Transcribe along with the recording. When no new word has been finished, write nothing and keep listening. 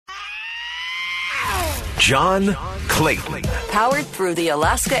John Clayton. Powered through the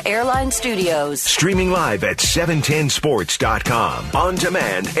Alaska Airlines Studios. Streaming live at 710sports.com. On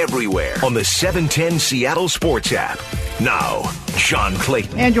demand everywhere on the 710 Seattle Sports app. Now, John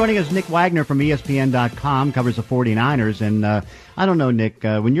Clayton. And joining us, Nick Wagner from ESPN.com, covers the 49ers. And I don't know, Nick,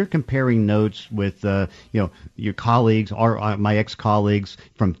 when you're comparing notes with, your colleagues, my ex-colleagues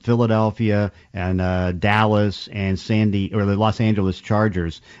from Philadelphia and Dallas and the Los Angeles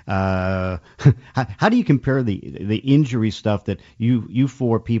Chargers, how do you compare the injury stuff that you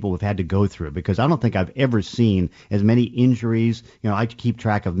four people have had to go through? Because I don't think I've ever seen as many injuries. I keep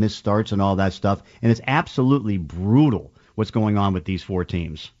track of missed starts and all that stuff, and it's absolutely brutal what's going on with these four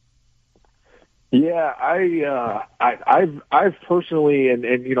teams. Yeah, I've personally,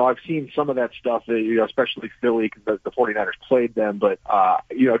 and I've seen some of that stuff, especially Philly, because the 49ers played them. But,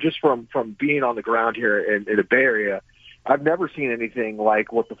 just from being on the ground here in the Bay Area, I've never seen anything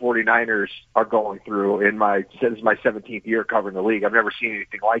like what the 49ers are going through this is my 17th year covering the league. I've never seen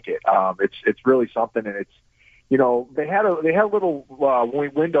anything like it. It's really something, and it's, they had a little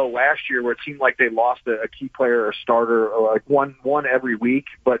window last year where it seemed like they lost a key player or starter, like one every week,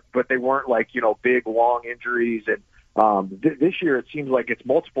 but they weren't like, big, long injuries. And this year it seems like it's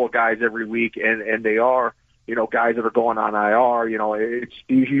multiple guys every week, and they are, guys that are going on IR.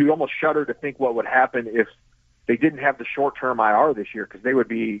 You almost shudder to think what would happen if they didn't have the short-term IR this year, because they would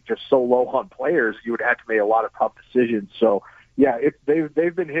be just so low on players. You would have to make a lot of tough decisions. So, yeah,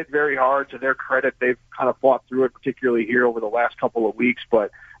 they've been hit very hard. To their credit, they've kind of fought through it, particularly here over the last couple of weeks.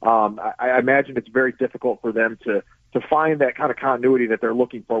 But I imagine it's very difficult for them to find that kind of continuity that they're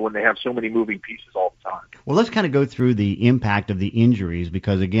looking for when they have so many moving pieces all the time. Well, let's kind of go through the impact of the injuries,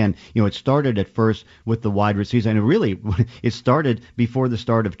 because, again, it started at first with the wide receivers, and it started before the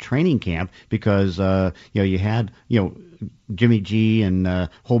start of training camp, because, you had, Jimmy G and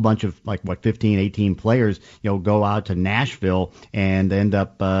a whole bunch of 15, 18 players, go out to Nashville and end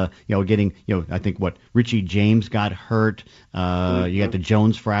up, getting, I think Richie James got hurt. You got the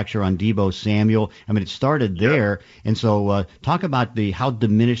Jones fracture on Deebo Samuel. I mean, it started there. And so talk about how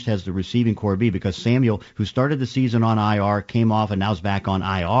diminished has the receiving core be, because Samuel, who started the season on IR, came off and now is back on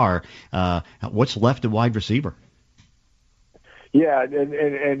IR. What's left at wide receiver? Yeah,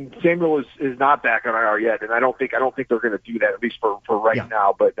 and Samuel is not back on IR yet, and I don't think they're going to do that, at least for right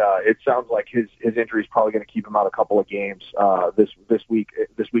now. But it sounds like his injury is probably going to keep him out a couple of games this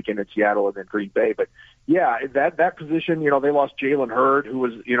weekend in Seattle and then Green Bay. But yeah, that position, they lost Jalen Hurd, who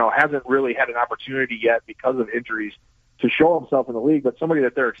was hasn't really had an opportunity yet because of injuries to show himself in the league, but somebody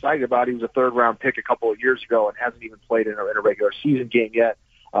that they're excited about. He was a third-round pick a couple of years ago and hasn't even played in a regular season game yet.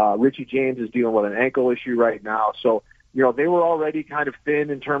 Richie James is dealing with an ankle issue right now, so. They were already kind of thin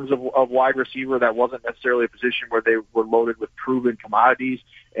in terms of wide receiver. That wasn't necessarily a position where they were loaded with proven commodities.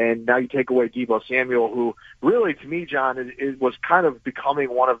 And now you take away Deebo Samuel, who really, to me, John, was kind of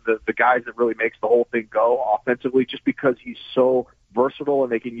becoming one of the guys that really makes the whole thing go offensively, just because he's so versatile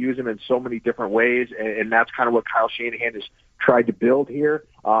and they can use him in so many different ways. And that's kind of what Kyle Shanahan has tried to build here.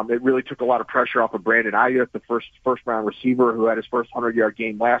 It really took a lot of pressure off of Brandon Ayuk, the first round receiver who had his first 100-yard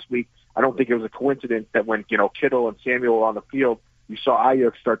game last week. I don't think it was a coincidence that when, Kittle and Samuel were on the field, you saw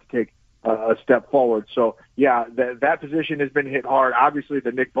Ayuk start to take a step forward. So, yeah, that position has been hit hard. Obviously,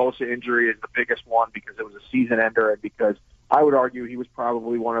 the Nick Bosa injury is the biggest one because it was a season ender, and because I would argue he was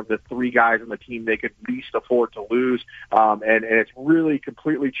probably one of the three guys on the team they could least afford to lose. And it's really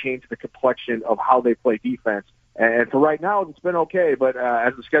completely changed the complexion of how they play defense. And for right now, it's been okay. But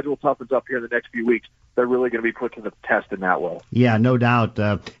as the schedule toughens up here in the next few weeks, they're really going to be put to the test in that way. Yeah, no doubt.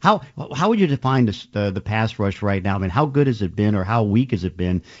 How would you define the pass rush right now? I mean, how good has it been, or how weak has it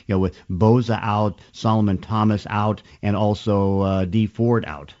been? With Bosa out, Solomon Thomas out, and also Dee Ford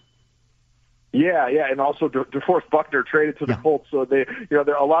out. Yeah, and also DeForest Buckner traded to the Colts, so there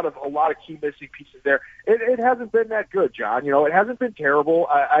are a lot of key missing pieces there. It hasn't been that good, John. It hasn't been terrible.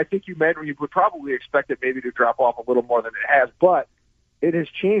 I think you would probably expect it maybe to drop off a little more than it has, but it has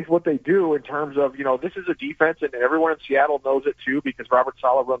changed what they do in terms of, this is a defense, and everyone in Seattle knows it too, because Robert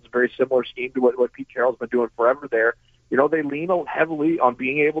Saleh runs a very similar scheme to what Pete Carroll's been doing forever there. They lean heavily on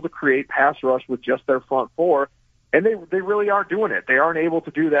being able to create pass rush with just their front four. And they really aren't doing it. They aren't able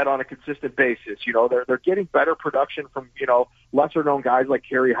to do that on a consistent basis. They're getting better production from, lesser known guys like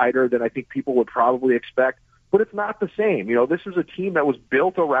Kerry Hyder than I think people would probably expect. But it's not the same. This is a team that was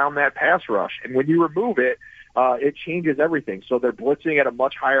built around that pass rush. And when you remove it, it changes everything. So they're blitzing at a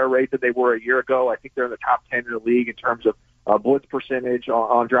much higher rate than they were a year ago. I think they're in the top 10 in the league in terms of blitz percentage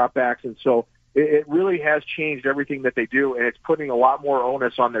on dropbacks. And so it really has changed everything that they do, and it's putting a lot more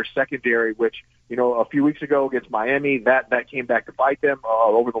onus on their secondary, which, a few weeks ago against Miami, that came back to bite them.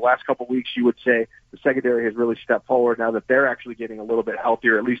 Over the last couple of weeks, you would say the secondary has really stepped forward now that they're actually getting a little bit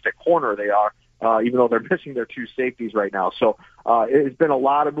healthier, at least at corner they are, even though they're missing their two safeties right now. So it's been a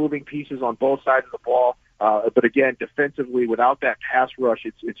lot of moving pieces on both sides of the ball. But again, defensively, without that pass rush,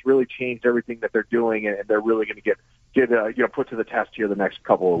 it's really changed everything that they're doing, and they're really going to get put to the test here the next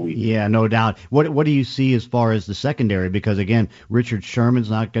couple of weeks. Yeah, no doubt. What do you see as far as the secondary? Because again, Richard Sherman's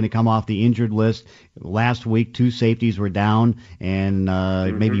not going to come off the injured list. Last week, 2 safeties were down, and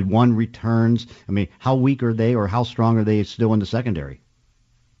maybe 1 returns. I mean, how weak are they, or how strong are they still in the secondary?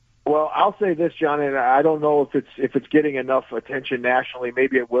 Well, I'll say this, John, and I don't know if it's getting enough attention nationally.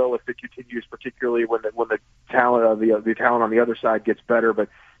 Maybe it will if it continues, particularly when the talent the talent on the other side gets better. But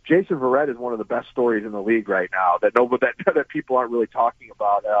Jason Verrett is one of the best stories in the league right now that people aren't really talking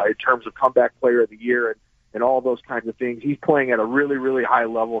about in terms of comeback player of the year and all those kinds of things. He's playing at a really, really high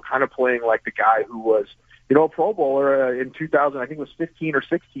level, kind of playing like the guy who was, a Pro Bowler in 2000. I think it was 15 or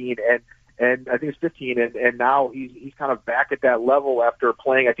 16, and I think it's 15, and now he's kind of back at that level after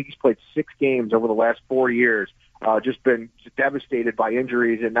playing. I think he's played 6 games over the last 4 years, just been devastated by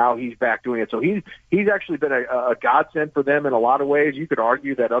injuries, and now he's back doing it. So he's actually been a godsend for them in a lot of ways. You could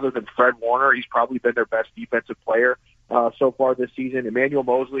argue that other than Fred Warner, he's probably been their best defensive player so far this season. Emmanuel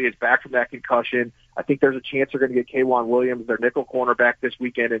Mosley is back from that concussion. I think there's a chance they're going to get K'Wan Williams, their nickel cornerback, this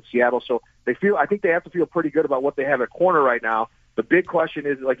weekend in Seattle. So I think they have to feel pretty good about what they have at corner right now. The big question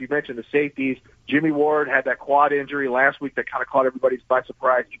is, like you mentioned, the safeties. Jimmy Ward had that quad injury last week that kind of caught everybody by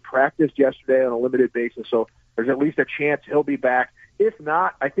surprise. He practiced yesterday on a limited basis, so there's at least a chance he'll be back. If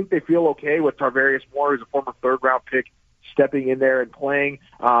not, I think they feel okay with Tarvarius Moore, who's a former third-round pick, stepping in there and playing.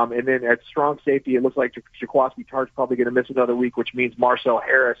 And then at strong safety, it looks like Jaquiski Tartt's probably going to miss another week, which means Marcel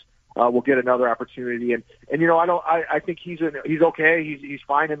Harris will get another opportunity. And I think he's okay. He's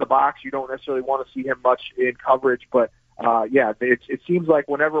fine in the box. You don't necessarily want to see him much in coverage, but it seems like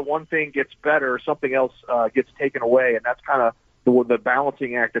whenever one thing gets better, something else gets taken away, and that's kind of the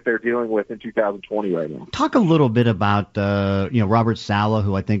balancing act that they're dealing with in 2020 right now. Talk a little bit about Robert Saleh,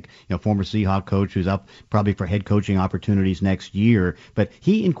 who I think former Seahawk coach, who's up probably for head coaching opportunities next year. But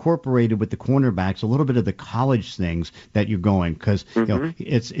he incorporated with the cornerbacks a little bit of the college things that you're going, because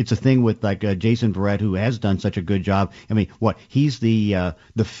it's a thing with like Jason Verrett, who has done such a good job. I mean, he's the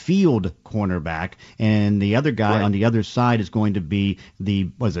field cornerback, and the other guy on the other side is going to be the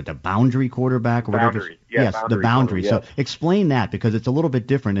boundary quarterback or whatever. Boundary. Yeah, yes, the boundary. So explain that, because it's a little bit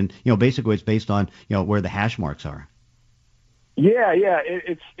different, and basically it's based on where the hash marks are. Yeah,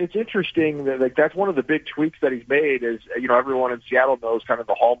 it's interesting that that's one of the big tweaks that he's made. Is everyone in Seattle knows kind of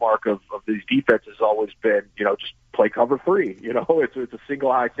the hallmark of these defenses has always been just play cover 3. It's a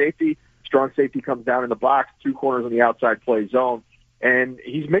single high safety, strong safety comes down in the box, 2 corners on the outside play zone. And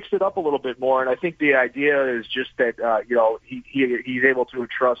he's mixed it up a little bit more, and I think the idea is just that he's able to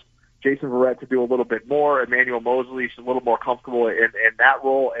entrust Jason Verrett to do a little bit more. Emmanuel Mosley is a little more comfortable in that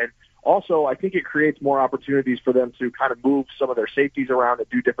role. And also, I think it creates more opportunities for them to kind of move some of their safeties around and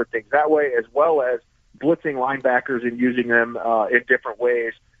do different things that way, as well as blitzing linebackers and using them in different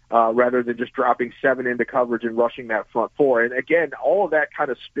ways rather than just dropping 7 into coverage and rushing that front 4. And again, all of that kind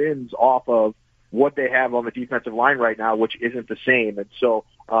of spins off of what they have on the defensive line right now, which isn't the same. And so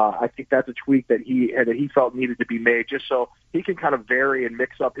I think that's a tweak that he felt needed to be made, just so he can kind of vary and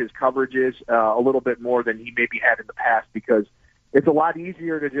mix up his coverages a little bit more than he maybe had in the past, because it's a lot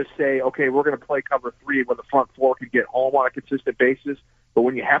easier to just say, okay, we're going to play cover 3 when the front 4 can get home on a consistent basis. But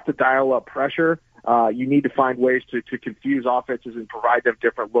when you have to dial up pressure, you need to find ways to confuse offenses and provide them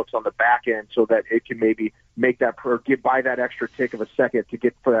different looks on the back end so that it can maybe make that get by that extra tick of a second to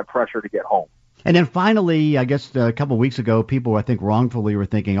get for that pressure to get home. And then finally, I guess a couple of weeks ago, people, I think, wrongfully were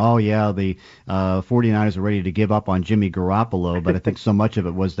thinking, the 49ers are ready to give up on Jimmy Garoppolo. But I think so much of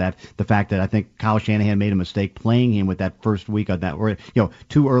it was the fact that I think Kyle Shanahan made a mistake playing him with that first week of that, or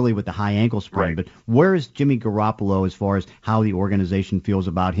too early with the high ankle sprain. Right. But where is Jimmy Garoppolo as far as how the organization feels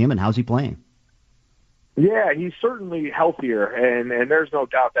about him, and how's he playing? Yeah, he's certainly healthier, and there's no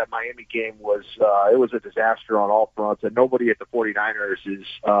doubt that Miami game was a disaster on all fronts, and nobody at the 49ers is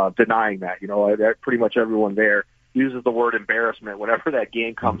denying that. Pretty much everyone there uses the word embarrassment whenever that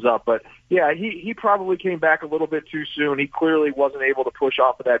game comes up. But yeah, he probably came back a little bit too soon. He clearly wasn't able to push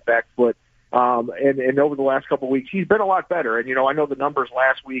off of that back foot. And over the last couple of weeks, he's been a lot better. And I know the numbers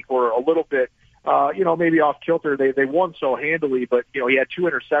last week were a little bit maybe off kilter. They won so handily, but he had 2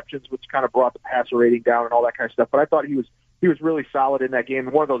 interceptions, which kind of brought the passer rating down and all that kind of stuff. But I thought he was really solid in that game.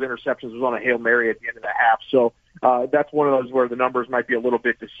 And one of those interceptions was on a Hail Mary at the end of the half. So that's one of those where the numbers might be a little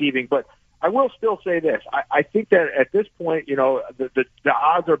bit deceiving. But I will still say this. I think that at this point, the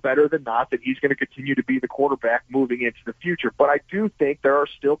odds are better than not that he's going to continue to be the quarterback moving into the future. But I do think there are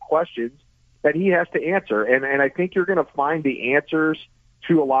still questions that he has to answer. And I think you're going to find the answers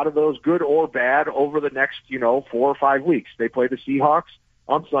to a lot of those, good or bad, over the next, 4 or 5 weeks. They play the Seahawks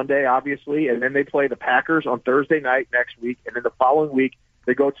on Sunday, obviously, and then they play the Packers on Thursday night next week, and then the following week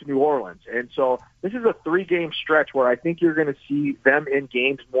they go to New Orleans. And so this is a 3-game stretch where I think you're going to see them in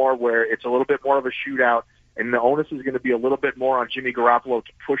games more where it's a little bit more of a shootout, and the onus is going to be a little bit more on Jimmy Garoppolo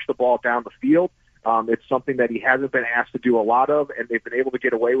to push the ball down the field. It's something that he hasn't been asked to do a lot of, and they've been able to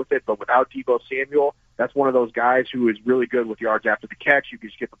get away with it. But without Deebo Samuel, that's one of those guys who is really good with yards after the catch. You can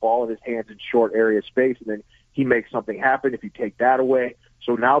just get the ball in his hands in short area of space, and then he makes something happen if you take that away.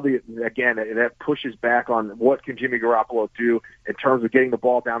 So now, that pushes back on what can Jimmy Garoppolo do in terms of getting the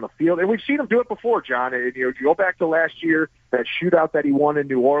ball down the field. And we've seen him do it before, John. And, if you go back to last year, that shootout that he won in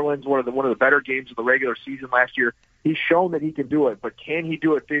New Orleans, one of the better games of the regular season last year, he's shown that he can do it. But can he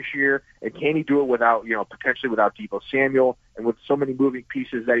do it this year? And can he do it without, potentially without Deebo Samuel and with so many moving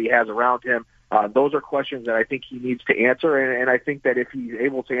pieces that he has around him? Those are questions that I think he needs to answer, and I think that if he's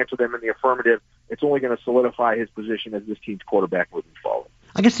able to answer them in the affirmative, it's only going to solidify his position as this team's quarterback moving forward.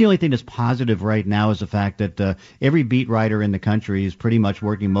 I guess the only thing that's positive right now is the fact that every beat writer in the country is pretty much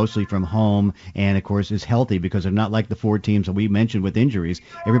working mostly from home and, of course, is healthy because they're not like the 4 teams that we mentioned with injuries.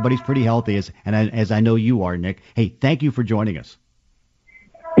 Everybody's pretty healthy, as I know you are, Nick. Hey, thank you for joining us.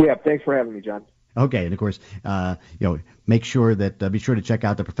 Yeah, thanks for having me, John. Okay, and of course, make sure that be sure to check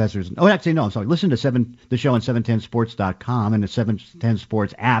out the professors. Oh, actually, no, I'm sorry. Listen to the show on 710sports.com and the 710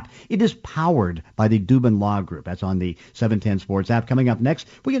 Sports app. It is powered by the Dubin Law Group. That's on the 710 Sports app. Coming up next,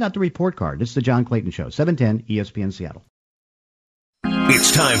 we get out the report card. This is the John Clayton Show, 710 ESPN Seattle.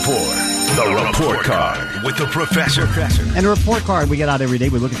 It's time for the Report Card with the Professor. And the Report Card we get out every day.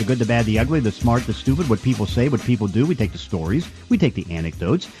 We look at the good, the bad, the ugly, the smart, the stupid, what people say, what people do. We take the stories, we take the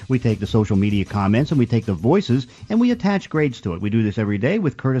anecdotes, we take the social media comments, and we take the voices, and we attach grades to it. We do this every day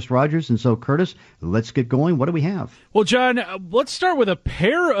with Curtis Rogers. And so, Curtis, let's get going. What do we have? Well, John, let's start with a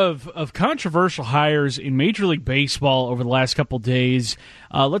pair of controversial hires in Major League Baseball over the last couple days.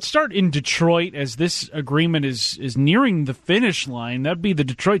 Let's start in Detroit, as this agreement is nearing the finish line. That'd be the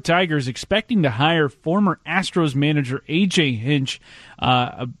Detroit Tigers expecting to hire former Astros manager A.J. Hinch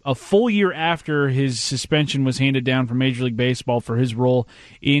a full year after his suspension was handed down from Major League Baseball for his role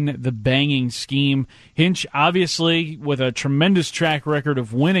in the banging scheme. Hinch, obviously, with a tremendous track record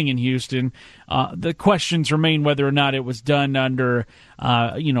of winning in Houston, the questions remain whether or not it was done under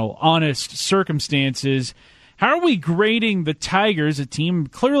honest circumstances. How are we grading the Tigers, a team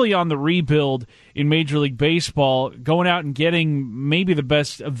clearly on the rebuild in Major League Baseball, going out and getting maybe the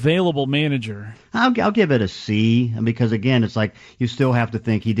best available manager? I'll give it a C, because, again, it's like you still have to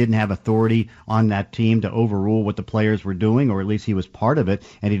think he didn't have authority on that team to overrule what the players were doing, or at least he was part of it,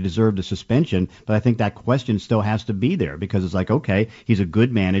 and he deserved a suspension. But I think that question still has to be there, because it's like, okay, he's a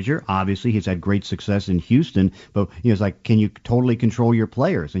good manager. Obviously, he's had great success in Houston, but it's like, can you totally control your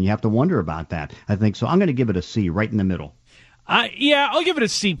players? And you have to wonder about that. I think so. I'm going to give it a C, right in the middle. I'll give it a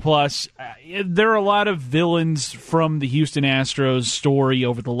C+. There are a lot of villains from the Houston Astros story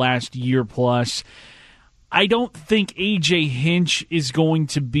over the last year plus. I don't think A.J. Hinch is going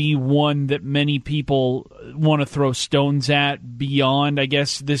to be one that many people want to throw stones at beyond, I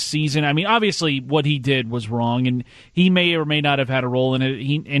guess, this season. I mean, obviously, what he did was wrong, and he may or may not have had a role in it.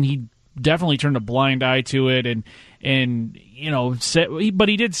 He definitely turned a blind eye to it, but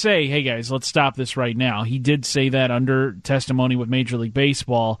he did say, hey, guys, let's stop this right now. He did say that under testimony with Major League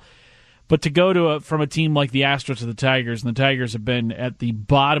Baseball. But to go from a team like the Astros to the Tigers, and the Tigers have been at the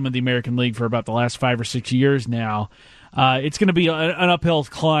bottom of the American League for about the last 5 or 6 years now, it's going to be an uphill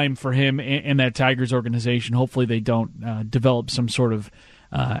climb for him and that Tigers organization. Hopefully they don't develop some sort of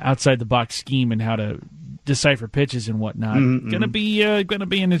outside-the-box scheme in how to decipher pitches and whatnot. Mm-hmm. Going to be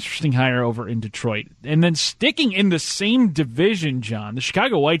an interesting hire over in Detroit. And then sticking in the same division, John, the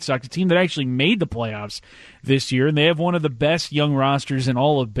Chicago White Sox, a team that actually made the playoffs this year, and they have one of the best young rosters in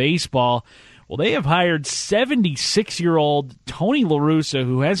all of baseball. Well, they have hired 76-year-old Tony La Russa,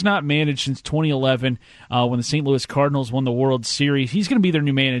 who has not managed since 2011 when the St. Louis Cardinals won the World Series. He's going to be their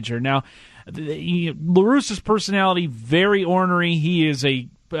new manager. Now, La Russa's personality, very ornery. He is a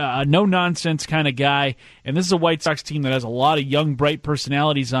no-nonsense kind of guy, and this is a White Sox team that has a lot of young, bright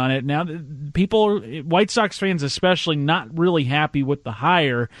personalities on it. Now, White Sox fans especially, not really happy with the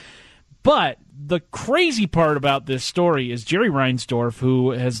hire, But the crazy part about this story is Jerry Reinsdorf,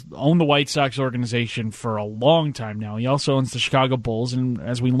 who has owned the White Sox organization for a long time now. He also owns the Chicago Bulls, and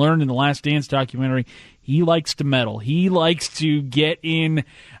as we learned in the Last Dance documentary, he likes to meddle. He likes to get in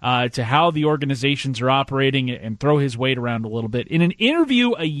to how the organizations are operating and throw his weight around a little bit. In an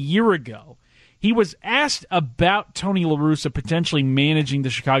interview a year ago, he was asked about Tony La Russa potentially managing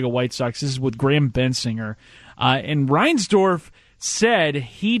the Chicago White Sox. This is with Graham Bensinger. And Reinsdorf said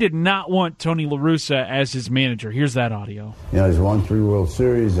he did not want Tony La Russa as his manager. Here's that audio. He's won 3 World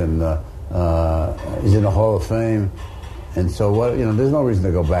Series, and he's in the Hall of Fame. And so, there's no reason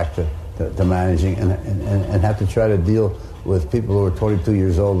to go back to managing and have to try to deal with people who are 22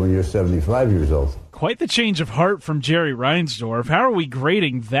 years old when you're 75 years old. Quite the change of heart from Jerry Reinsdorf. How are we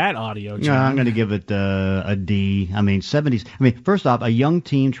grading that audio, John? I'm going to give it a D. First off, a young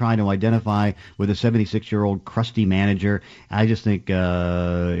team trying to identify with a 76-year-old crusty manager. I just think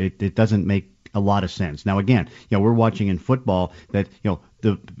it doesn't make a lot of sense. Now, again, we're watching in football that,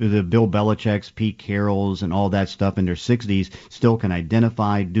 the Bill Belichick's, Pete Carroll's, and all that stuff in their 60s still can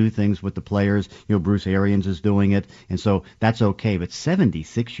identify, do things with the players. Bruce Arians is doing it, and so that's okay. But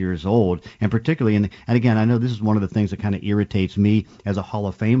 76 years old, and particularly, and again, I know this is one of the things that kind of irritates me as a Hall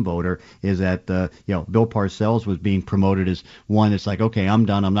of Fame voter, is that Bill Parcells was being promoted as one. It's like, okay, I'm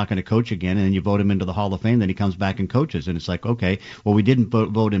done. I'm not going to coach again, and then you vote him into the Hall of Fame. Then he comes back and coaches, and it's like, okay, well, we didn't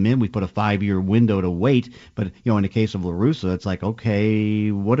vote him in. We put a 5-year window to wait. But in the case of La Russa, it's like, okay,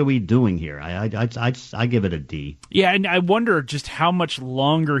 what are we doing here? I give it a D. Yeah, and I wonder just how much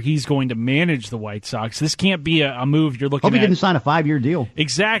longer he's going to manage the White Sox. This can't be a move you're looking at. Hope he didn't sign a 5-year deal.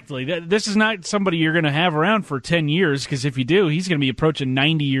 Exactly. This is not somebody you're going to have around for 10 years, because if you do, he's going to be approaching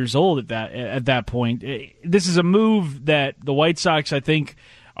 90 years old at that point. This is a move that the White Sox, I think,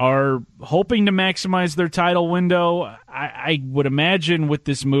 are hoping to maximize their title window. I would imagine with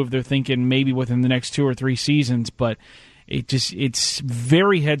this move they're thinking maybe within the next 2 or 3 seasons, but it's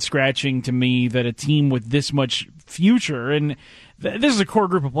very head-scratching to me that a team with this much future, and this is a core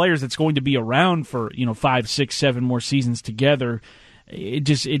group of players that's going to be around for 5, 6, 7 more seasons together.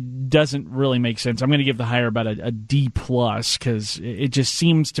 It doesn't really make sense. I'm going to give the hire about a D+, because it just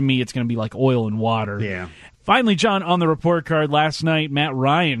seems to me it's going to be like oil and water. Yeah. Finally, John, on the report card last night, Matt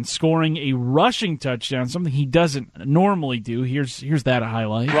Ryan scoring a rushing touchdown, something he doesn't normally do. Here's that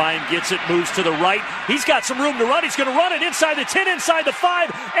highlight. Ryan gets it, moves to the right. He's got some room to run. He's going to run it inside the 10, inside the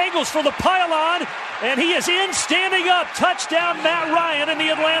 5, angles for the pylon, and he is in, standing up. Touchdown, Matt Ryan and the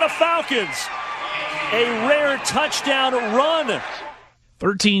Atlanta Falcons. A rare touchdown run.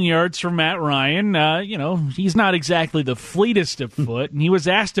 13 yards from Matt Ryan. He's not exactly the fleetest of foot, and he was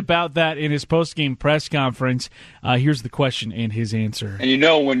asked about that in his post-game press conference. Here's the question and his answer.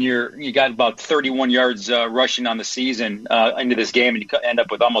 And when you got about 31 yards rushing on the season into this game, and you end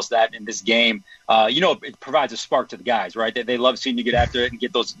up with almost that in this game, it provides a spark to the guys, right? They love seeing you get after it and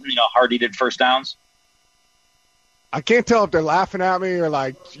get those hard-eated first downs. I can't tell if they're laughing at me or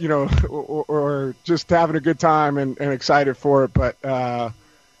or just having a good time and excited for it. But,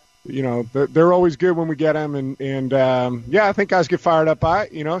 they're always good when we get them. And I think guys get fired up by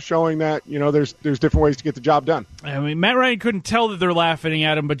it, showing that, there's different ways to get the job done. I mean, Matt Ryan couldn't tell that they're laughing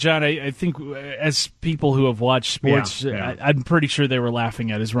at him, but John, I think as people who have watched sports, I'm pretty sure they were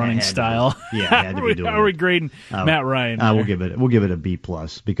laughing at his running style. Yeah, had to be doing How are we grading Matt Ryan? We'll give it a B+,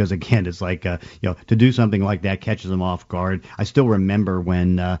 because again, it's like to do something like that catches them off guard. I still remember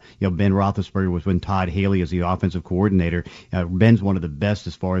when Ben Roethlisberger was when Todd Haley as the offensive coordinator. Ben's one of the best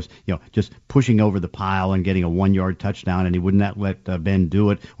as far as just pushing over the pile and getting a 1-yard touchdown, and he would not let Ben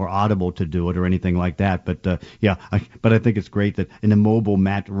do it or Audible to do it or anything like that. But but I think it's great that an immobile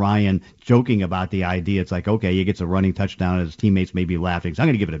Matt Ryan joking about the idea. It's like, okay, he gets a running touchdown and his teammates may be laughing. So I'm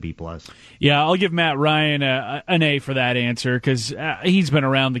going to give it a B+. Yeah, I'll give Matt Ryan an A for that answer, because he's been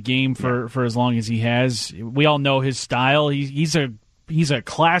around the game for as long as he has. We all know his style. He's a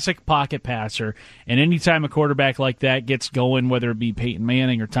classic pocket passer, and anytime a quarterback like that gets going, whether it be Peyton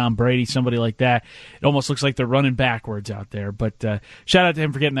Manning or Tom Brady, somebody like that, it almost looks like they're running backwards out there. But shout out to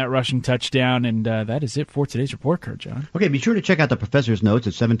him for getting that rushing touchdown, and that is it for today's report card, John. Okay, be sure to check out the Professor's Notes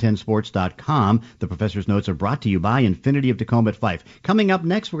at 710sports.com. The Professor's Notes are brought to you by Infinity of Tacoma at Fife. Coming up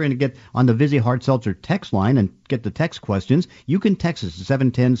next, we're going to get on the Vizzy Hard Seltzer text line and get the text questions. You can text us at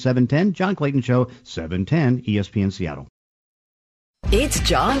 710-710. John Clayton Show, 710 ESPN Seattle. It's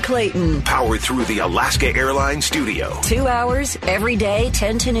John Clayton. Powered through the Alaska Airlines studio. 2 hours every day,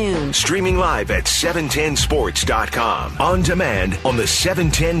 10 to noon. Streaming live at 710sports.com. On demand on the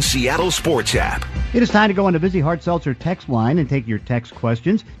 710 Seattle Sports app. It is time to go on the Vizzy Hard Seltzer text line and take your text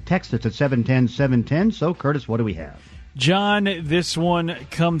questions. Text us at 710-710. So, Curtis, what do we have? John, this one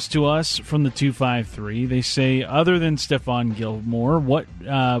comes to us from the 253. They say, other than Stephon Gilmore,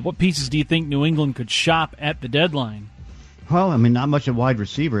 what pieces do you think New England could shop at the deadline? Well, I mean, not much at wide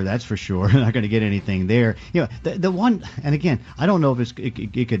receiver, that's for sure. Not going to get anything there. You know, the one, and again, I don't know if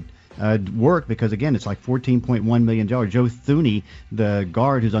it could work because, again, it's like $14.1 million. Joe Thuney, the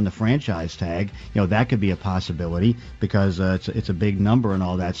guard who's on the franchise tag, you know, that could be a possibility because it's a big number and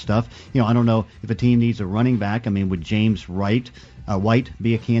all that stuff. You know, I don't know if a team needs a running back. I mean, would James White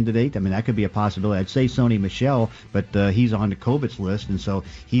be a candidate? I mean, that could be a possibility. I'd say Sony Michel, but he's on the Kovitz list, and so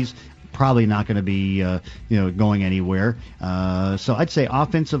he's probably not going to be going anywhere. So I'd say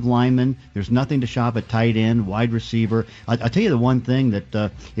offensive lineman. There's nothing to shop at tight end, wide receiver. I'll tell you the one thing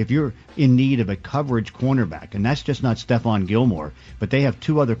that if you're in need of a coverage cornerback, and that's just not Stephon Gilmore, but they have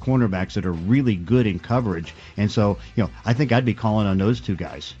two other cornerbacks that are really good in coverage, and so I think I'd be calling on those two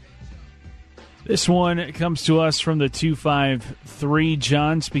guys. This one comes to us from the 253.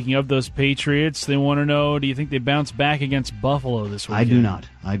 John, speaking of those Patriots, they want to know, do you think they bounce back against Buffalo this weekend? I do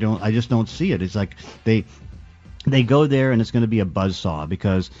not. I just don't see it. It's like they go there and it's going to be a buzzsaw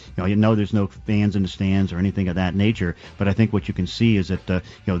because there's no fans in the stands or anything of that nature. But I think what you can see is that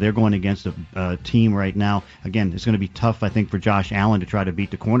they're going against a team right now. Again, it's going to be tough, I think, for Josh Allen to try to beat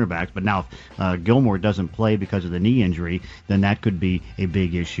the cornerbacks. But now if Gilmore doesn't play because of the knee injury, then that could be a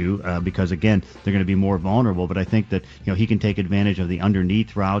big issue because again they're going to be more vulnerable. But I think that he can take advantage of the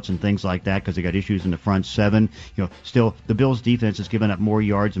underneath routes and things like that because they got issues in the front seven. Still the Bills' defense has given up more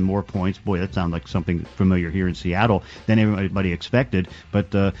yards and more points. Boy, that sounds like something familiar here in Seattle than everybody expected,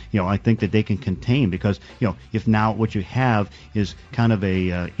 but I think that they can contain because if now what you have is kind of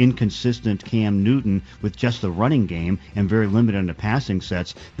a inconsistent Cam Newton with just the running game and very limited on the passing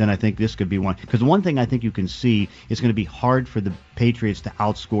sets, then I think this could be one. Because one thing I think you can see is going to be hard for the Patriots to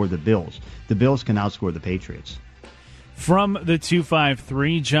outscore the Bills. The Bills can outscore the Patriots. From the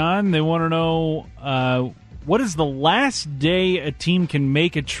 253, John, they want to know what is the last day a team can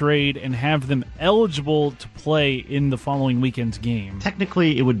make a trade and have them eligible to play in the following weekend's game?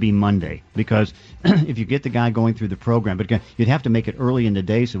 Technically, it would be Monday because if you get the guy going through the program, but again, you'd have to make it early in the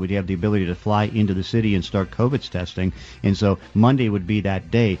day so we'd have the ability to fly into the city and start COVID testing. And so Monday would be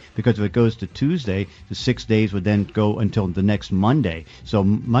that day because if it goes to Tuesday, the 6 days would then go until the next Monday. So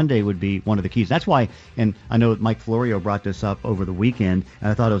Monday would be one of the keys. That's why, and I know Mike Florio brought this up over the weekend,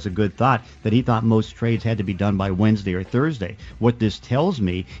 and I thought it was a good thought, that he thought most trades had to be done by Wednesday or Thursday. What this tells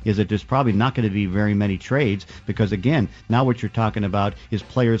me is that there's probably not going to be very many trades because, again, now what you're talking about is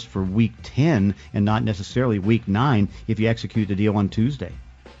players for Week 10 and not necessarily Week 9 if you execute the deal on Tuesday.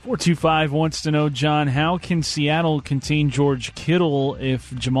 425 wants to know, John, how can Seattle contain George Kittle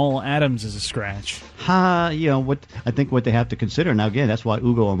if Jamal Adams is a scratch? What I think what they have to consider now, again, that's why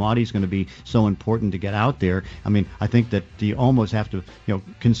Ugo Amadi is going to be so important to get out there. I mean, I think that you almost have to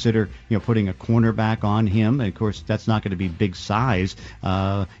consider putting a cornerback on him. And of course, that's not going to be big size.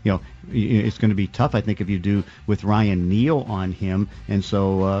 It's going to be tough, I think, if you do with Ryan Neal on him. And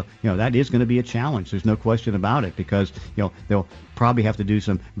so that is going to be a challenge. There's no question about it because they'll probably have to do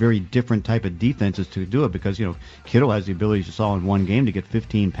some very different type of defenses to do it because Kittle has the ability, as you saw in one game, to get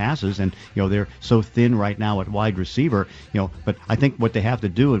 15 passes, and they're so thin right now at wide receiver. But I think what they have to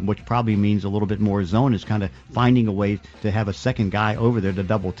do, and which probably means a little bit more zone, is kind of finding a way to have a second guy over there to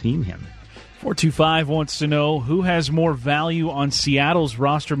double team him. 425 wants to know who has more value on Seattle's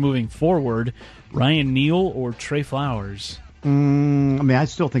roster moving forward, Ryan Neal or Trey Flowers? I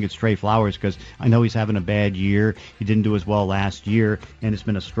still think it's Trey Flowers because I know he's having a bad year. He didn't do as well last year, and it's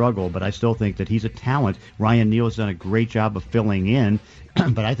been a struggle, but I still think that he's a talent. Ryan Neal has done a great job of filling in,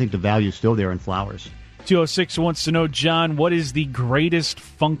 but I think the value is still there in Flowers. 206 wants to know, John, what is the greatest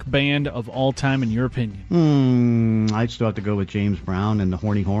funk band of all time in your opinion? I'd still have to go with James Brown and the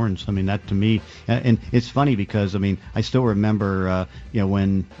Horny Horns. I mean, that to me, and it's funny because, I still remember,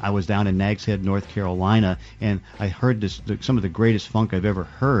 when I was down in Nags Head, North Carolina, and I heard some of the greatest funk I've ever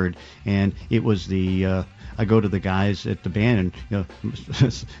heard, and it was I go to the guys at the band,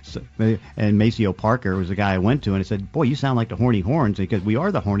 and Maceo Parker was the guy I went to, and I said, "Boy, you sound like the Horny Horns," because we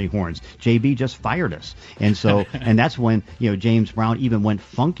are the Horny Horns. JB just fired us, and so and that's when James Brown even went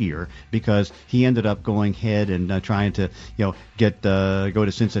funkier because he ended up going ahead and trying to get go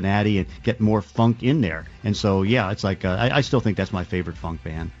to Cincinnati and get more funk in there, and so it's like I still think that's my favorite funk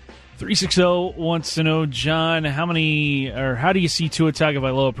band. 360 wants to know, John, how do you see Tua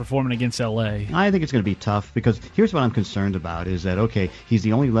Tagovailoa performing against L.A.? I think it's going to be tough because here's what I'm concerned about is that, okay, he's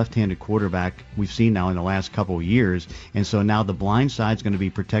the only left-handed quarterback we've seen now in the last couple of years, and so now the blind side's going to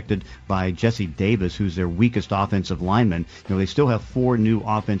be protected by Jesse Davis, who's their weakest offensive lineman. They still have 4 new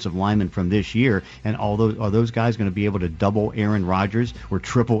offensive linemen from this year, and are those guys going to be able to double Aaron Rodgers or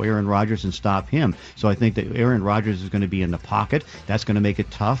triple Aaron Rodgers and stop him? So I think that Aaron Rodgers is going to be in the pocket. That's going to make it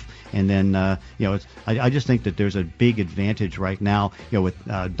tough. And then, I just think that there's a big advantage right now, with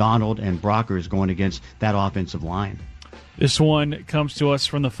Donald and Brockers going against that offensive line. This one comes to us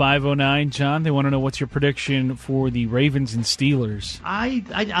from the 509. John, they want to know what's your prediction for the Ravens and Steelers.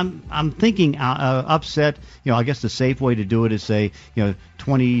 I'm thinking upset. I guess the safe way to do it is say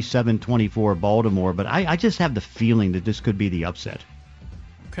 27-24 Baltimore. But I just have the feeling that this could be the upset.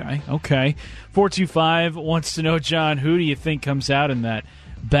 Okay. 425 wants to know, John, who do you think comes out in that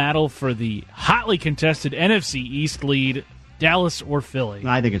battle for the hotly contested NFC East lead, Dallas or Philly?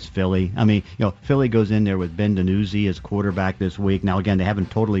 I think it's Philly. I mean, Philly goes in there with Ben DiNucci as quarterback this week. Now, again, they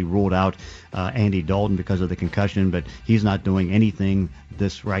haven't totally ruled out Andy Dalton because of the concussion, but he's not doing anything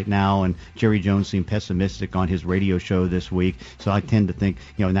this right now, and Jerry Jones seemed pessimistic on his radio show this week. So I tend to think,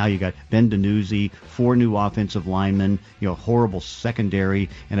 now you got Ben DiNucci, 4 new offensive linemen, horrible secondary,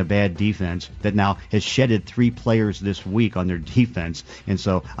 and a bad defense that now has shedded 3 players this week on their defense. And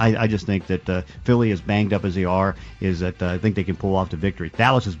so I just think that Philly, as banged up as they are, is that I think they can pull off the victory.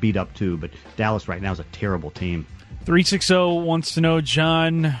 Dallas is beat up too, but Dallas right now is a terrible team. 360 wants to know,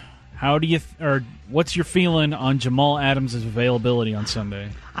 John, how do you what's your feeling on Jamal Adams' availability on Sunday?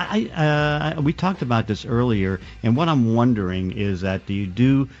 We talked about this earlier, and what I'm wondering is that do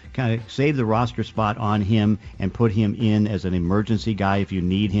you kind of save the roster spot on him and put him in as an emergency guy if you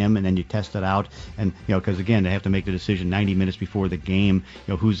need him, and then you test it out, and because again they have to make the decision 90 minutes before the game,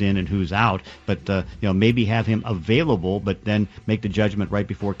 who's in and who's out, but maybe have him available, but then make the judgment right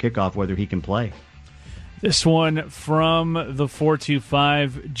before kickoff whether he can play. This one from the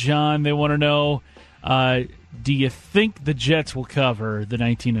 425, John, they want to know, do you think the Jets will cover the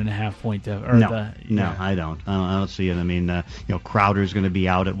 19.5 point deficit? No, I don't. I don't see it. I mean, Crowder's going to be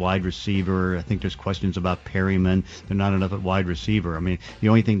out at wide receiver. I think there's questions about Perryman. They're not enough at wide receiver. I mean, the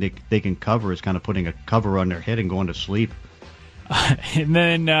only thing they can cover is kind of putting a cover on their head and going to sleep. And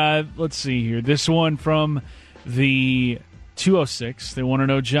then, let's see here. This one from the 206. They want to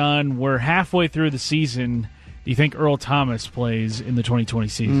know, John, we're halfway through the season. Do you think Earl Thomas plays in the 2020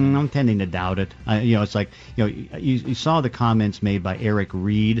 season? I'm tending to doubt it. It's like, you saw the comments made by Eric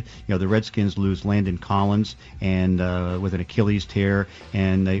Reed. The Redskins lose Landon Collins and with an Achilles tear,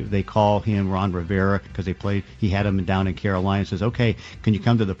 and they call him Ron Rivera because he had him down in Carolina and says, okay, can you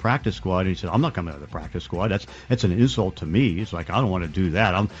come to the practice squad? And he said, I'm not coming to the practice squad. That's an insult to me. It's like, I don't want to do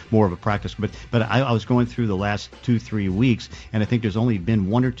that. I'm more of a practice. But I was going through the last 2-3 weeks, and I think there's only been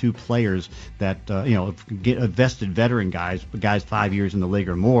 1 or 2 players that, get vested veteran guys 5 years in the league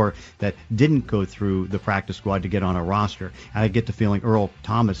or more that didn't go through the practice squad to get on a roster. And I get the feeling Earl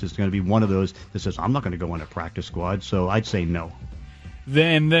Thomas is going to be one of those that says, I'm not going to go on a practice squad, so I'd say no.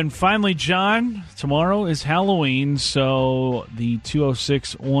 Then finally, John, tomorrow is Halloween, so the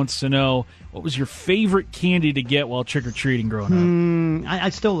 206 wants to know, what was your favorite candy to get while trick-or-treating growing up?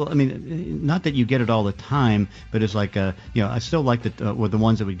 I still, not that you get it all the time, but it's like, I still like the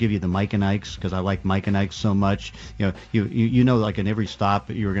ones that would give you the Mike and Ike's because I like Mike and Ike's so much. Like in every stop,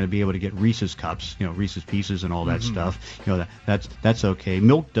 you were going to be able to get Reese's Cups, Reese's Pieces and all that stuff. That's okay.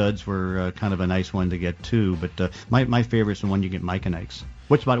 Milk Duds were kind of a nice one to get too, but my favorite is the one you get Mike and Ike's.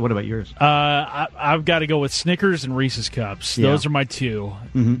 What about yours? I've got to go with Snickers and Reese's Cups. Yeah. Those are my 2.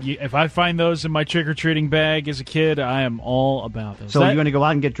 If I find those in my trick-or-treating bag as a kid, I am all about those. So are you going to go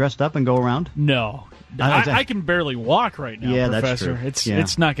out and get dressed up and go around? No. I can barely walk right now, Professor. That's true.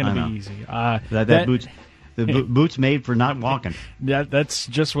 It's not going to be easy. Boots made for not walking. That's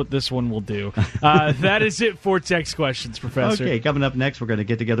just what this one will do. That is it for text questions, Professor. Okay, coming up next, we're going to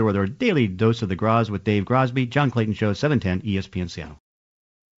get together with our daily dose of the Gros with Dave Grosby. John Clayton Show, 710 ESPN Seattle.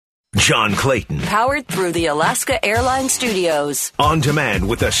 John Clayton. Powered through the Alaska Airlines Studios. On demand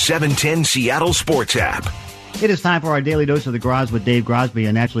with the 710 Seattle Sports app. It is time for our daily dose of the Gros with Dave Grosby,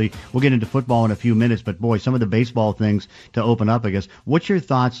 and actually we'll get into football in a few minutes, but boy, some of the baseball things to open up, I guess. What's your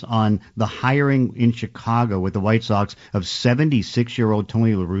thoughts on the hiring in Chicago with the White Sox of 76-year-old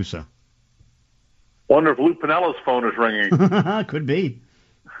Tony La Russa? Wonder if Lou Pinella's phone is ringing. Could be.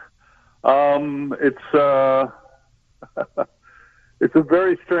 It's a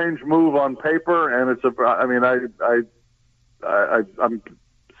very strange move on paper, and I'm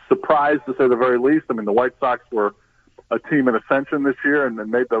surprised to say the very least. I mean, the White Sox were a team in ascension this year, and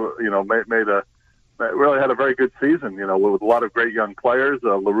made really had a very good season. With a lot of great young players.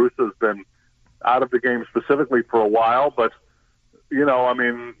 La Russa's been out of the game specifically for a while, but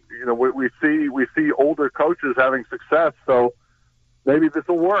we see older coaches having success, so maybe this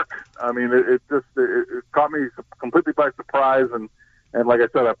will work. I mean, it caught me completely by surprise, and like I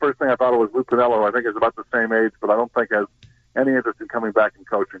said, the first thing I thought it was Lou Piniella, who I think is about the same age, but I don't think has any interest in coming back and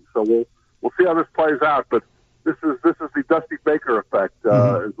coaching. So we'll see how this plays out. But this is the Dusty Baker effect,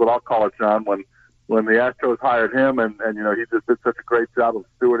 is what I'll call it, John. When the Astros hired him, and he just did such a great job of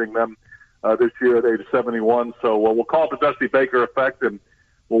stewarding them this year at age 71. So we'll call it the Dusty Baker effect, and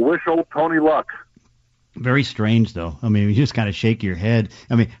we'll wish old Tony luck. Very strange, though. I mean, you just kind of shake your head.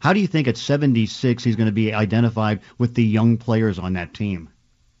 I mean, how do you think at 76 he's going to be identified with the young players on that team?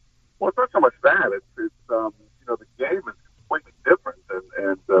 Well, it's not so much that. It's the game is completely different,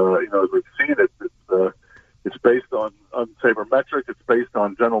 and as we've seen it, it's based on sabermetrics. It's based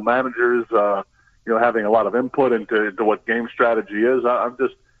on general managers, having a lot of input into what game strategy is.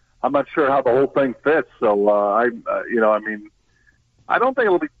 I'm not sure how the whole thing fits. So I don't think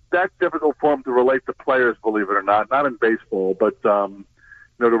it'll be that difficult for him to relate to players, believe it or not in baseball, but to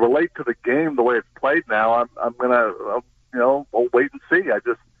relate to the game the way it's played now, I'm gonna I'll wait and see.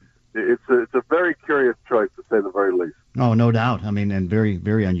 It's a very curious choice, to say the very least. Oh, no doubt. I mean, and very,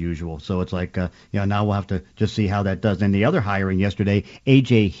 very unusual. So it's like, now we'll have to just see how that does. And the other hiring yesterday,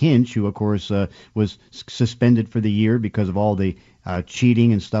 A.J. Hinch, who, of course, was suspended for the year because of all the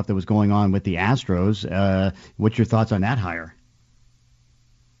cheating and stuff that was going on with the Astros. What's your thoughts on that hire?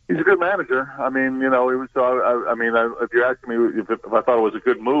 He's a good manager. I mean, he was. If you're asking me if I thought it was a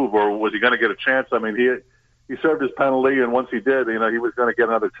good move or was he going to get a chance, I mean, he served his penalty, and once he did, he was going to get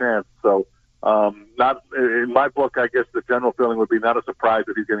another chance. So, not in my book, I guess the general feeling would be not a surprise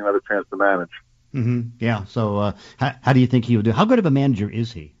if he's getting another chance to manage. Mm-hmm. Yeah. So, how do you think he would do? How good of a manager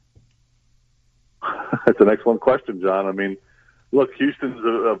is he? That's an excellent question, John. I mean, look, Houston's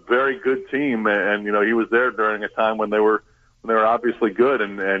a very good team, and he was there during a time when they were obviously good,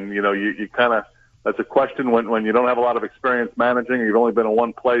 and you kind of, that's a question when you don't have a lot of experience managing, or you've only been in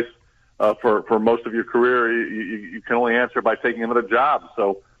one place for most of your career, you can only answer by taking another job.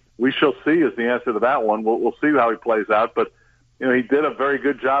 So we shall see is the answer to that one. We'll see how he plays out, but he did a very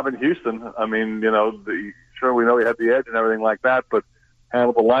good job in Houston. I mean, sure, we know he had the edge and everything like that, but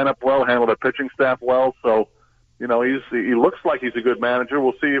handled the lineup well, handled the pitching staff well. So he looks like he's a good manager.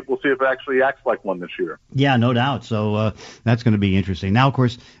 We'll see if it actually acts like one this year. Yeah, no doubt. So that's going to be interesting. Now, of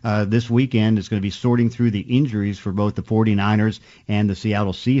course, this weekend is going to be sorting through the injuries for both the 49ers and the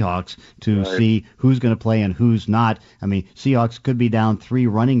Seattle Seahawks to see who's going to play and who's not. I mean, Seahawks could be down 3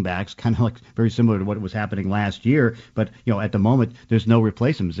 running backs, kind of like very similar to what was happening last year. But at the moment, there's no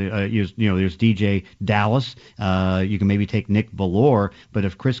replacements. There's DJ Dallas. You can maybe take Nick Bellore, but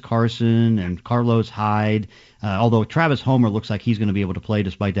if Chris Carson and Carlos Hyde. Although Travis Homer looks like he's going to be able to play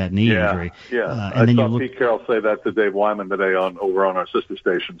despite that knee injury. Yeah. I saw Pete Carroll say that to Dave Wyman today over on our sister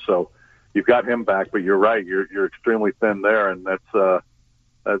station. So you've got him back, but you're right. You're extremely thin there, and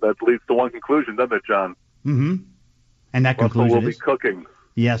that leads to one conclusion, doesn't it, John? Mm-hmm. And that conclusion will be cooking.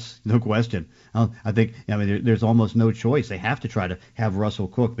 Yes, no question. I think there's almost no choice. They have to try to have Russell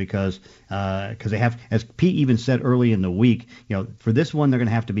cook because they have, as Pete even said early in the week, for this one they're going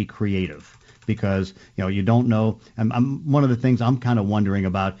to have to be creative. Because you don't know. One of the things I'm kind of wondering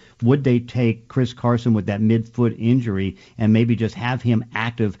about, would they take Chris Carson with that mid-foot injury and maybe just have him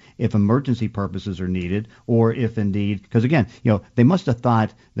active if emergency purposes are needed, or if indeed, because again, they must have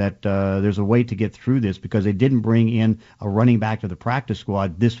thought that there's a way to get through this because they didn't bring in a running back to the practice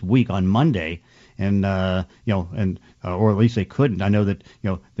squad this week on Monday. And or at least they couldn't. I know that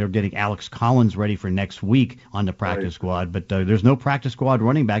they're getting Alex Collins ready for next week on the practice squad, but there's no practice squad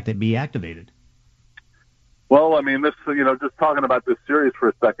running back that be activated. Well, I mean, this just talking about this series for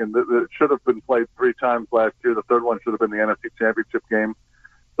a second, it should have been played 3 times last year. The third one should have been the NFC Championship game.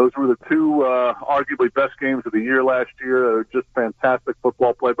 Those were the 2 arguably best games of the year last year. Just fantastic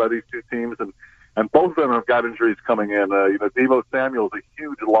football played by these 2 teams, and both of them have got injuries coming in. Deebo Samuel is a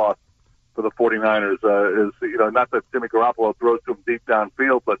huge loss for the 49ers. Not that Jimmy Garoppolo throws to him deep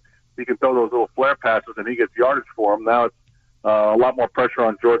downfield, but he can throw those little flare passes and he gets yardage for them. Now it's a lot more pressure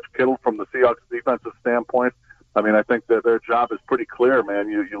on George Kittle from the Seahawks defensive standpoint. I mean, I think that their job is pretty clear, man.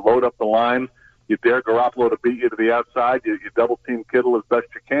 You load up the line, you dare Garoppolo to beat you to the outside, you double team Kittle as best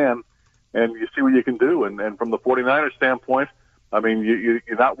you can, and you see what you can do. And from the 49ers standpoint, I mean, you're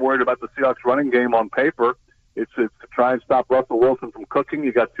not worried about the Seahawks running game on paper. It's to try and stop Russell Wilson from cooking.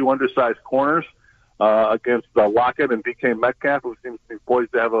 You got 2 undersized corners against Lockett and DK Metcalf, who seems to be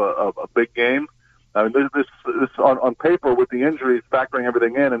poised to have a big game. I mean, this on paper with the injuries, factoring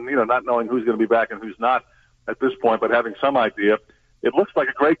everything in, and not knowing who's going to be back and who's not at this point, but having some idea, it looks like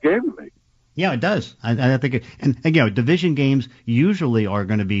a great game to me. Yeah, it does. I think and division games usually are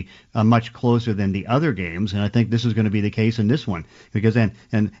going to be much closer than the other games, and I think this is going to be the case in this one because and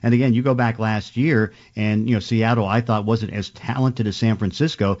again, you go back last year, and Seattle I thought wasn't as talented as San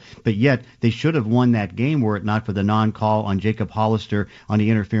Francisco, but yet they should have won that game were it not for the non-call on Jacob Hollister on the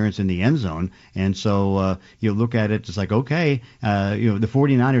interference in the end zone, and so you look at it, it's like okay, the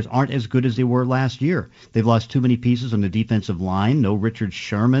 49ers aren't as good as they were last year. They've lost too many pieces on the defensive line. No Richard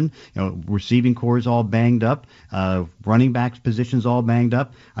Sherman. Receiving core is all banged up, running backs positions all banged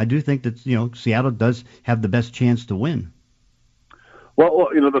up. I do think that Seattle does have the best chance to win. Well,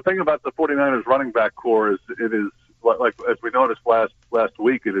 the thing about the 49ers running back core is it is like as we noticed last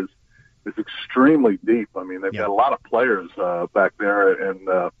week, it is extremely deep. I mean, they've got a lot of players back there,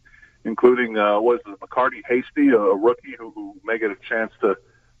 and including McCarty Hasty, a rookie who may get a chance to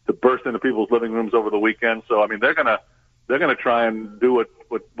burst into people's living rooms over the weekend. So I mean, they're gonna try and do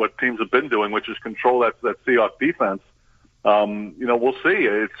what teams have been doing, which is control that Seahawks defense. We'll see.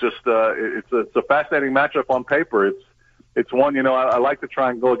 It's just it's a fascinating matchup on paper. It's one I like to try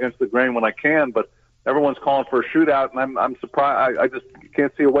and go against the grain when I can, but everyone's calling for a shootout, and I'm surprised. I just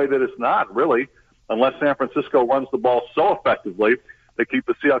can't see a way that it's not really, unless San Francisco runs the ball so effectively they keep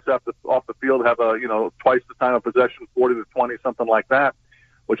the Seahawks off the field, have twice the time of possession, 40-20, something like that,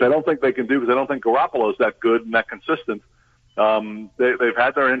 which I don't think they can do because I don't think Garoppolo's that good and that consistent. They've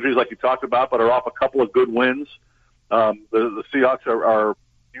had their injuries, like you talked about, but are off a couple of good wins. The Seahawks are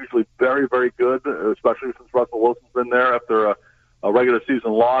usually very, very good, especially since Russell Wilson's been there after a regular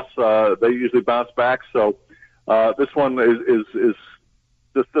season loss. They usually bounce back. So this one is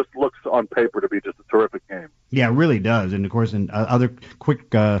just looks on paper to be just a terrific game. Yeah, it really does. And of course, in other quick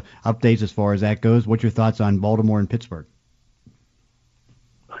updates as far as that goes, what's your thoughts on Baltimore and Pittsburgh?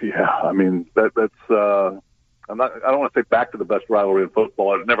 Yeah, I mean that's. I don't want to say back to the best rivalry in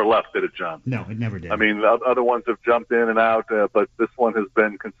football. It never left, did it, John? No, it never did. I mean, other ones have jumped in and out, but this one has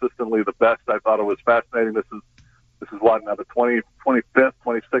been consistently the best. I thought it was fascinating. This is what, now the 25th,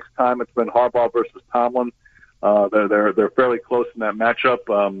 26th time it's been Harbaugh versus Tomlin. They're fairly close in that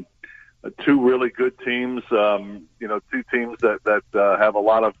matchup. Two really good teams. Two teams that have a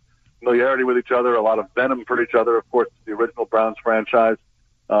lot of familiarity with each other, a lot of venom for each other. Of course, the original Browns franchise.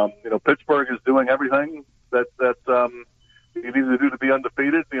 Pittsburgh is doing everything that you need to do to be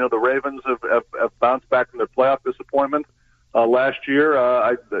undefeated. The Ravens have bounced back from their playoff disappointment last year.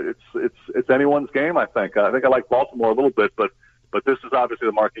 It's anyone's game, I think. I think I like Baltimore a little bit, but this is obviously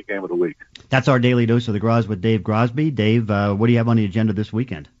the marquee game of the week. That's our daily dose of the Gros with Dave Grosby. Dave, what do you have on the agenda this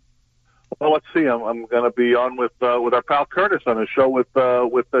weekend? Well, let's see. I'm going to be on with our pal Curtis on his show with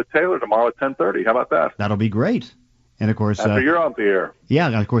Taylor tomorrow at 10:30. How about that? That'll be great. And, of course, after you're on the air.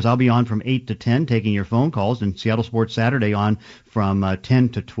 Yeah, of course, I'll be on from 8 to 10 taking your phone calls, and Seattle Sports Saturday on from 10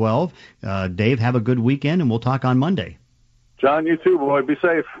 to 12. Dave, have a good weekend, and we'll talk on Monday. John, you too, boy. Be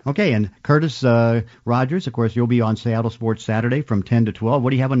safe. Okay, and Curtis Rogers, of course, you'll be on Seattle Sports Saturday from 10 to 12.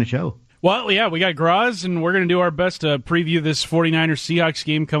 What do you have on the show? Well, yeah, we got Gros, and we're going to do our best to preview this 49ers-Seahawks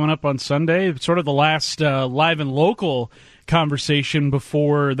game coming up on Sunday. It's sort of the last live and local conversation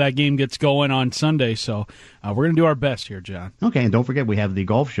before that game gets going on Sunday. So we're going to do our best here, John. Okay, and don't forget we have the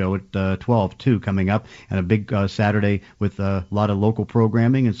golf show at 12, too, coming up, and a big Saturday with a lot of local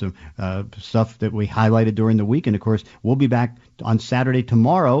programming and some stuff that we highlighted during the week. And, of course, we'll be back on Saturday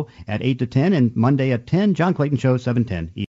tomorrow at 8 to 10 and Monday at 10. John Clayton Show, 710.